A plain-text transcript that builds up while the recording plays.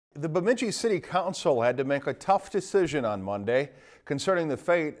The Bemidji City Council had to make a tough decision on Monday concerning the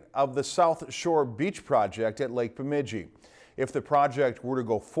fate of the South Shore Beach project at Lake Bemidji. If the project were to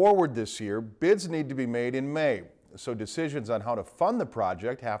go forward this year, bids need to be made in May, so decisions on how to fund the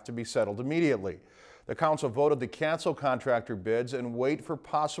project have to be settled immediately. The council voted to cancel contractor bids and wait for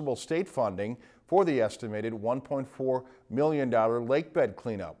possible state funding for the estimated $1.4 million lake bed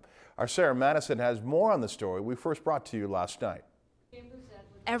cleanup. Our Sarah Madison has more on the story we first brought to you last night.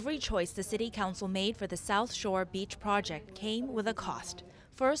 Every choice the City Council made for the South Shore Beach project came with a cost.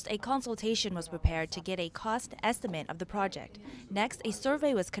 First, a consultation was prepared to get a cost estimate of the project. Next, a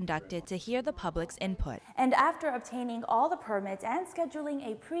survey was conducted to hear the public's input. And after obtaining all the permits and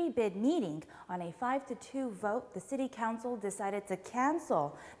scheduling a pre-bid meeting, on a 5-2 vote, the City Council decided to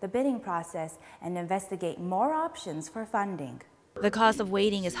cancel the bidding process and investigate more options for funding. The cost of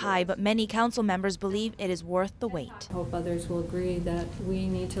waiting is high, but many council members believe it is worth the wait. I hope others will agree that we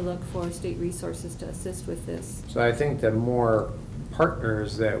need to look for state resources to assist with this. So I think the more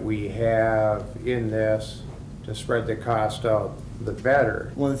partners that we have in this to spread the cost out, the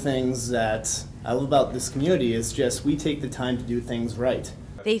better. One of the things that I love about this community is just we take the time to do things right.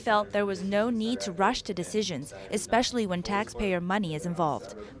 They felt there was no need to rush to decisions, especially when taxpayer money is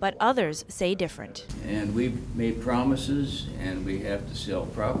involved. But others say different. And we've made promises, and we have to sell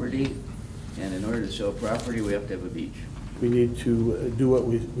property. And in order to sell property, we have to have a beach. We need to do what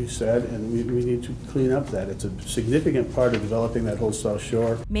we said, and we need to clean up that. It's a significant part of developing that whole South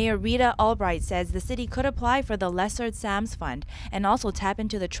Shore. Mayor Rita Albright says the city could apply for the Lesser Sam's Fund and also tap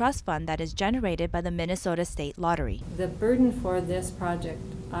into the trust fund that is generated by the Minnesota State Lottery. The burden for this project,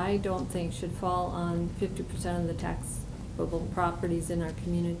 I don't think should fall on 50% of the taxable properties in our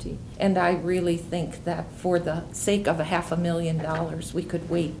community. And I really think that for the sake of $500,000, we could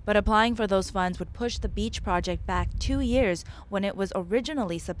wait. But applying for those funds would push the beach project back 2 years when it was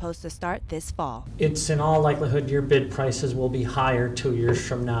originally supposed to start this fall. It's in all likelihood your bid prices will be higher 2 years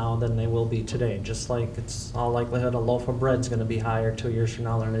from now than they will be today, just like it's all likelihood a loaf of bread is going to be higher 2 years from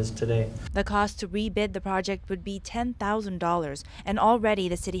now than it is today. The cost to rebid the project would be $10,000, and already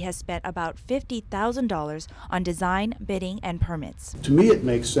the city has spent about $50,000 on design, bidding, and permits. To me, it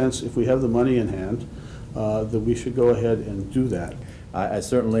makes sense if we have the money in hand that we should go ahead and do that. I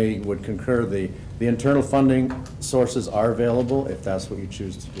certainly would concur the internal funding sources are available if that's what you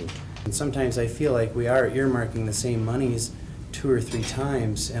choose to do. And sometimes I feel like we are earmarking the same monies 2 or 3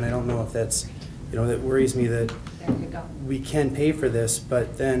 times, and I don't know if that's, that worries me that we can pay for this,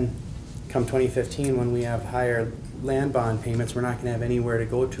 but then come 2015 when we have higher land bond payments, we're not going to have anywhere to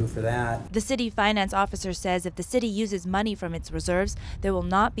go to for that. The city finance officer says if the city uses money from its reserves, there will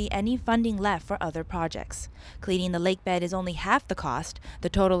not be any funding left for other projects. Cleaning the lake bed is only half the cost. The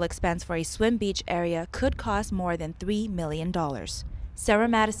total expense for a swim beach area could cost more than $3 million. Sarah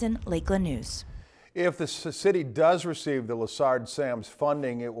Madison, Lakeland News. If the city does receive the Lesser Sam's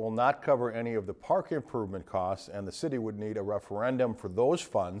funding, it will not cover any of the park improvement costs, and the city would need a referendum for those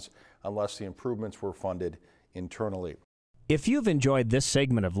funds unless the improvements were funded internally. If you've enjoyed this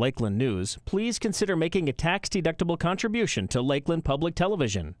segment of Lakeland News, please consider making a tax-deductible contribution to Lakeland Public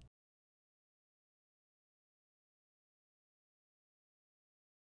Television.